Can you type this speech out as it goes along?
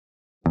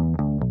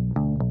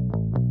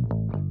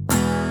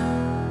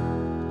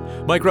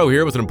Mike Rowe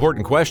here with an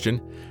important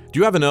question. Do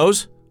you have a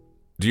nose?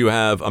 Do you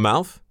have a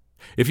mouth?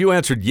 If you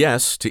answered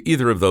yes to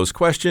either of those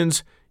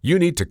questions, you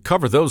need to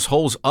cover those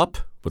holes up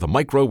with a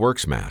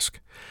MicroWorks mask.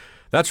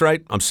 That's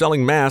right, I'm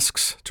selling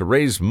masks to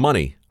raise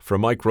money for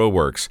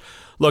MicroWorks.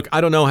 Look, I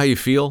don't know how you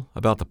feel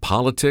about the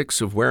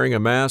politics of wearing a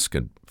mask,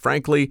 and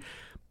frankly,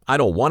 I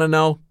don't want to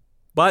know.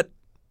 But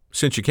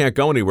since you can't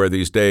go anywhere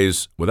these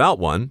days without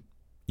one,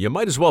 you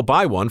might as well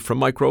buy one from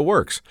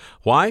MicroWorks.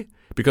 Why?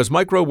 Because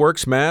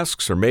MicroWorks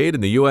masks are made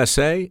in the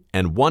USA,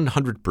 and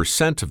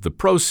 100% of the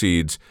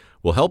proceeds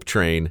will help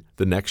train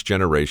the next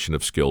generation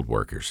of skilled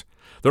workers.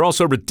 They're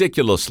also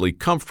ridiculously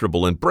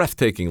comfortable and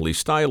breathtakingly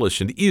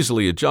stylish and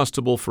easily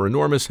adjustable for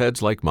enormous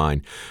heads like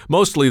mine.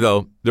 Mostly,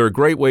 though, they're a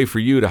great way for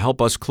you to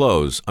help us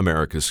close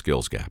America's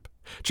skills gap.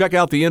 Check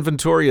out the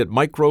inventory at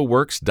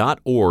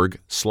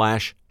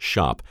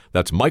microworks.org/shop.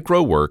 That's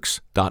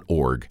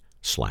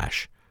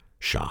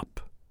microworks.org/shop.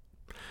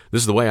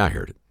 This is the way I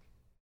heard it.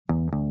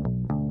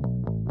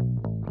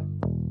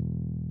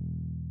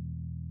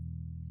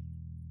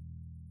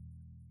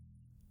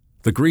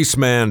 The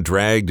Greaseman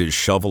dragged his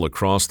shovel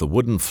across the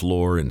wooden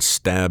floor and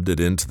stabbed it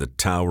into the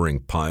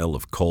towering pile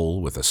of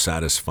coal with a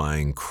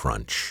satisfying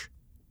crunch.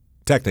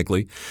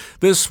 Technically,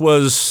 this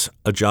was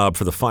a job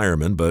for the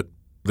firemen, but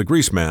the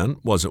Greaseman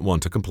wasn't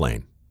one to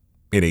complain.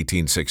 In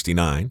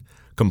 1869,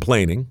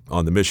 complaining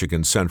on the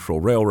Michigan Central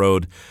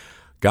Railroad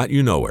got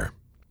you nowhere.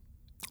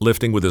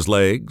 Lifting with his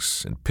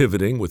legs and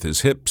pivoting with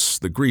his hips,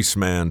 the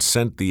Greaseman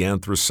sent the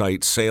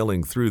anthracite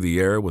sailing through the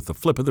air with the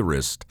flip of the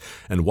wrist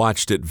and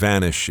watched it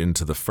vanish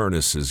into the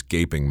furnace's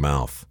gaping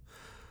mouth.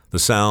 The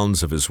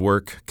sounds of his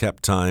work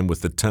kept time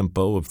with the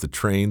tempo of the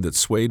train that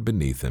swayed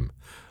beneath him,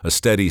 a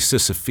steady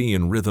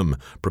Sisyphean rhythm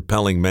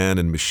propelling man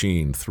and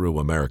machine through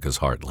America's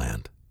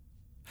heartland.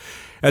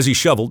 As he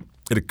shoveled,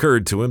 it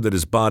occurred to him that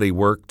his body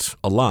worked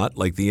a lot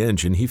like the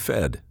engine he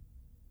fed.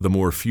 The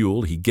more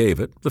fuel he gave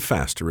it, the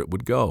faster it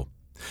would go.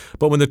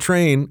 But when the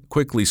train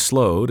quickly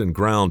slowed and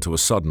ground to a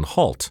sudden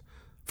halt,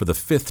 for the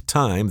 5th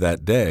time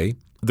that day,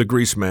 the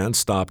Greaseman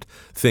stopped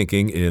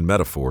thinking in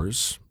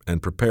metaphors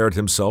and prepared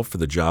himself for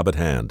the job at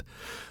hand,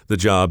 the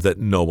job that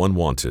no one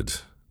wanted,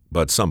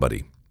 but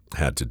somebody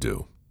had to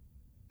do.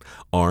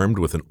 Armed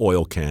with an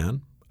oil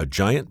can, a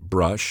giant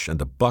brush,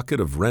 and a bucket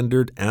of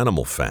rendered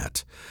animal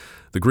fat,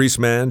 the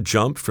Greaseman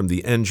jumped from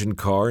the engine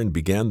car and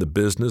began the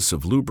business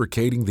of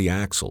lubricating the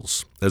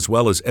axles, as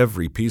well as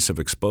every piece of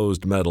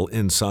exposed metal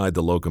inside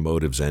the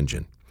locomotive's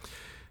engine.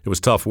 It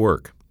was tough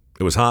work.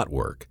 It was hot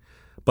work.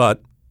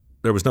 But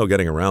there was no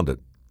getting around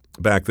it.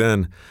 Back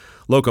then,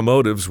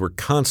 locomotives were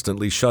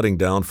constantly shutting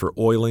down for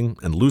oiling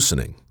and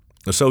loosening.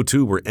 So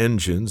too were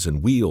engines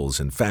and wheels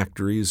in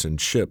factories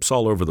and ships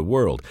all over the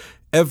world.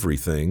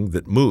 Everything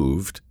that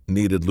moved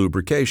needed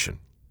lubrication,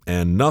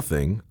 and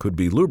nothing could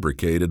be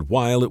lubricated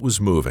while it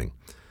was moving.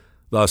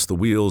 Thus, the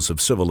wheels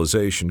of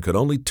civilization could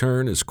only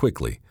turn as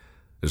quickly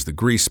as the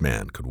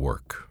Greaseman could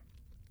work.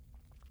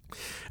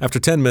 After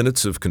 10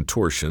 minutes of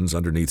contortions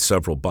underneath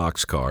several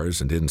boxcars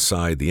and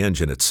inside the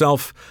engine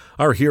itself,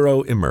 our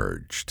hero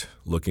emerged,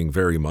 looking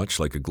very much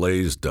like a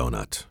glazed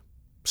donut.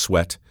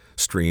 Sweat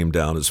streamed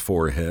down his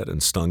forehead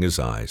and stung his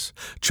eyes.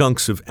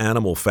 Chunks of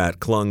animal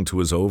fat clung to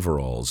his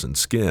overalls and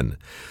skin.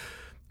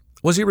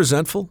 Was he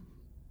resentful?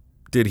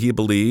 Did he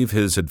believe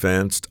his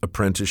advanced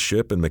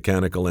apprenticeship in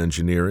mechanical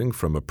engineering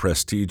from a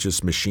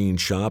prestigious machine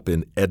shop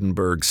in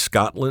Edinburgh,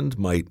 Scotland,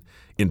 might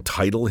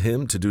entitle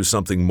him to do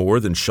something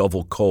more than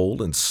shovel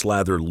coal and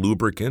slather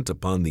lubricant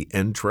upon the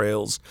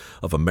entrails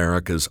of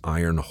America's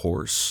iron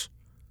horse?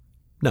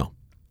 No,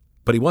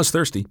 but he was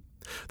thirsty.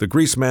 The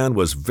Greaseman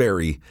was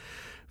very,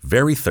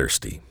 very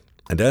thirsty,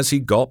 and as he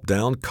gulped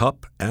down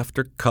cup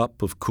after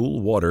cup of cool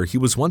water, he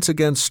was once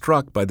again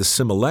struck by the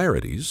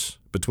similarities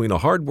between a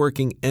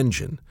hard-working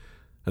engine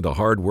and a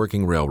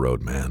hard-working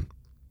railroad man.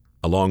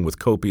 Along with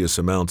copious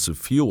amounts of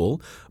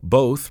fuel,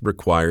 both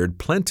required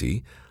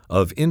plenty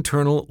of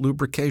internal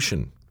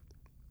lubrication.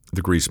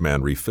 The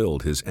Greaseman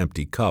refilled his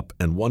empty cup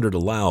and wondered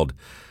aloud,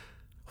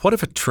 what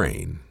if a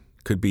train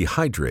could be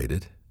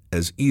hydrated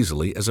as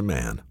easily as a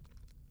man?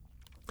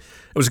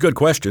 It was a good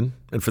question,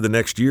 and for the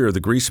next year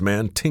the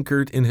Greaseman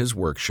tinkered in his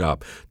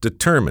workshop,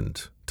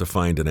 determined to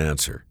find an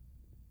answer.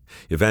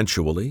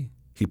 Eventually,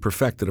 he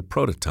perfected a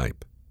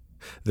prototype.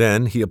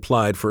 Then he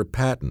applied for a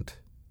patent.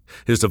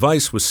 His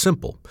device was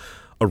simple,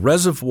 a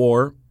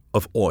reservoir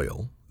of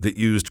oil that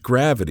used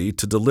gravity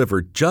to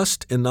deliver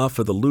just enough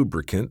of the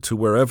lubricant to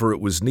wherever it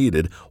was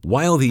needed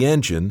while the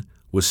engine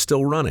was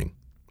still running.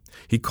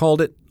 He called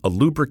it a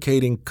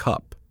lubricating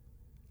cup.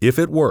 If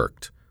it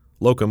worked,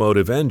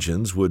 locomotive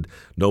engines would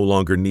no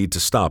longer need to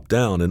stop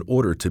down in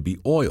order to be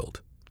oiled.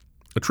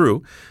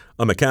 True,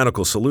 a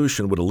mechanical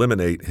solution would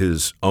eliminate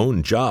his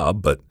own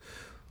job, but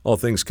all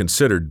things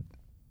considered,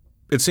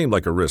 it seemed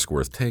like a risk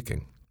worth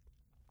taking.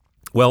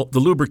 Well, the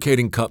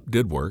lubricating cup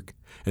did work,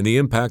 and the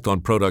impact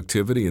on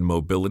productivity and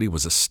mobility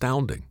was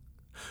astounding.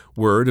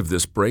 Word of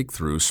this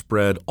breakthrough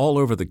spread all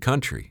over the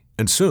country,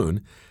 and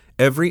soon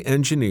every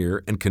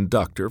engineer and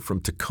conductor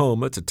from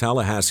Tacoma to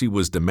Tallahassee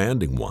was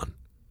demanding one.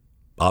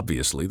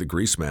 Obviously, the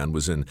Greaseman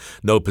was in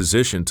no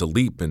position to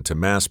leap into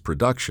mass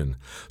production,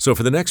 so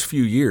for the next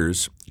few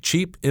years,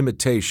 cheap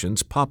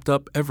imitations popped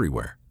up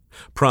everywhere,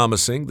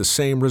 promising the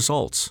same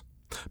results,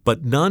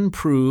 but none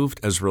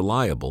proved as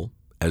reliable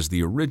as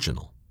the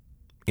original.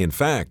 In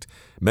fact,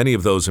 many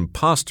of those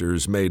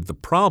imposters made the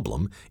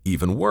problem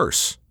even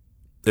worse.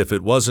 If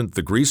it wasn't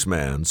the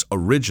Greaseman's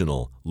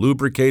original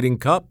lubricating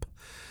cup,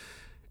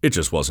 it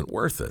just wasn't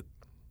worth it.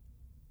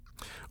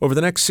 Over the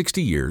next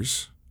 60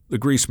 years, the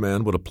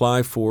Greaseman would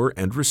apply for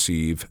and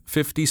receive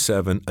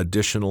 57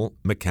 additional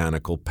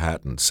mechanical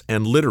patents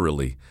and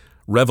literally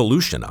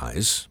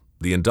revolutionize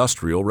the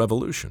Industrial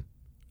Revolution.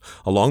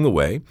 Along the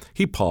way,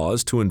 he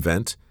paused to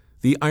invent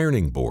the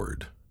ironing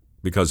board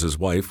because his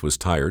wife was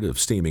tired of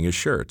steaming his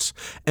shirts,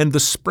 and the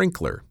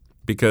sprinkler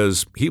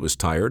because he was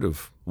tired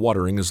of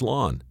watering his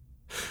lawn.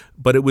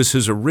 But it was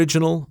his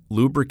original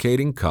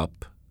lubricating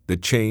cup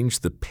that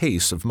changed the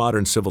pace of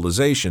modern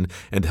civilization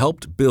and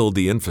helped build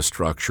the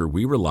infrastructure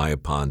we rely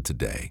upon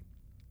today.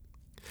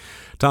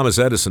 Thomas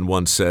Edison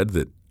once said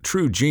that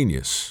true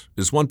genius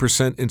is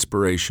 1%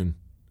 inspiration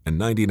and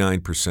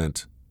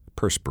 99%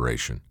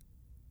 perspiration.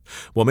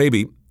 Well,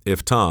 maybe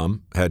if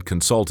Tom had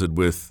consulted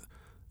with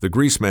the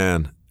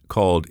Greaseman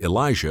called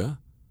Elijah,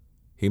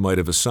 he might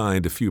have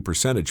assigned a few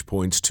percentage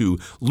points to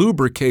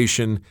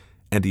lubrication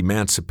and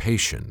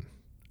emancipation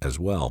as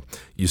well.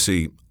 You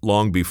see,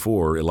 long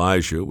before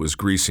Elijah was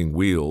greasing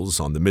wheels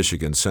on the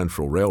Michigan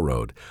Central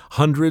Railroad,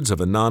 hundreds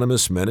of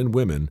anonymous men and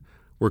women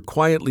were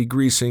quietly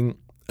greasing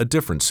a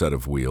different set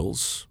of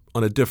wheels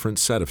on a different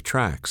set of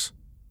tracks.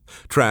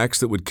 Tracks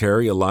that would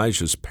carry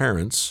Elijah's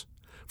parents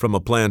from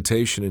a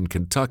plantation in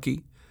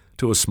Kentucky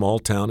to a small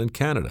town in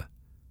Canada.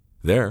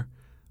 There,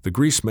 the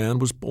Greaseman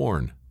was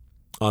born,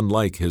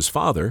 unlike his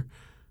father,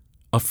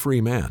 a free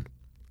man.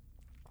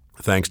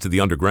 Thanks to the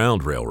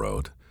Underground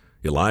Railroad,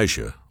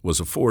 Elijah was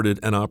afforded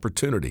an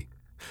opportunity.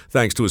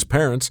 Thanks to his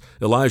parents,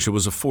 Elijah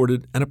was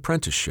afforded an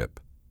apprenticeship.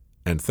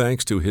 And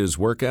thanks to his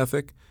work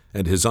ethic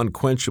and his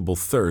unquenchable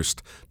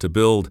thirst to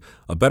build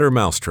a better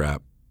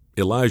mousetrap,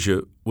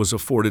 Elijah was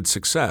afforded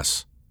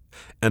success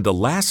and a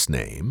last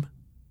name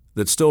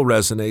that still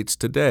resonates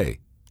today.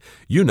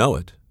 You know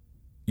it.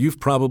 You've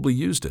probably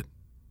used it.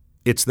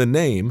 It's the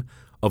name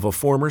of a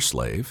former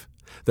slave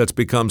that's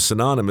become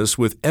synonymous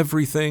with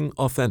everything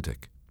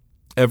authentic,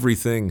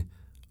 everything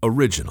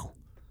original.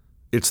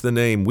 It's the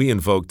name we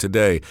invoke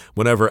today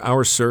whenever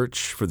our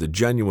search for the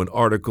genuine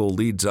article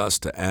leads us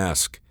to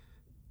ask,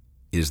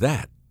 is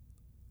that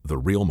the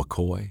real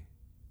McCoy?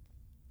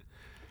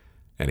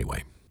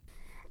 Anyway,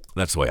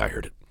 that's the way I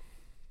heard it.